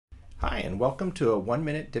Hi, and welcome to a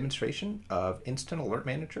 1-minute demonstration of Instant Alert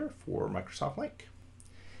Manager for Microsoft Lync.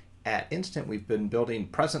 At Instant, we've been building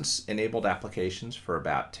presence-enabled applications for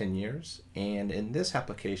about 10 years, and in this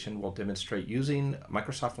application, we'll demonstrate using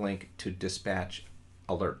Microsoft Lync to dispatch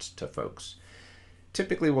alerts to folks.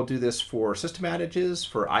 Typically, we'll do this for system outages,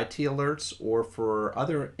 for IT alerts, or for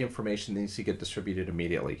other information that needs to get distributed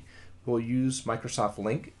immediately. We'll use Microsoft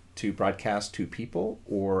Lync to broadcast to people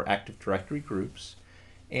or Active Directory groups.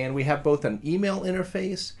 And we have both an email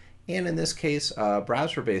interface and, in this case, a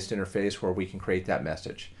browser-based interface where we can create that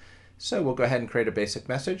message. So we'll go ahead and create a basic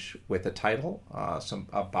message with a title, some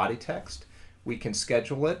body text. We can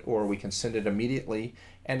schedule it or we can send it immediately.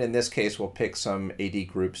 And in this case, we'll pick some AD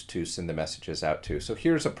groups to send the messages out to. So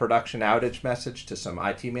here's a production outage message to some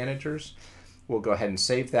IT managers. We'll go ahead and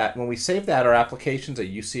save that. When we save that, our application's a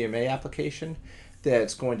UCMA application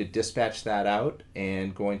that's going to dispatch that out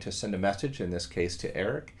and going to send a message, in this case to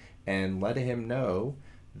Eric, and let him know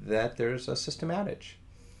that there's a system outage.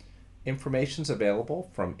 Information's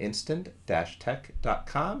available from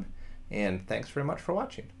instant-tech.com, and thanks very much for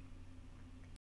watching.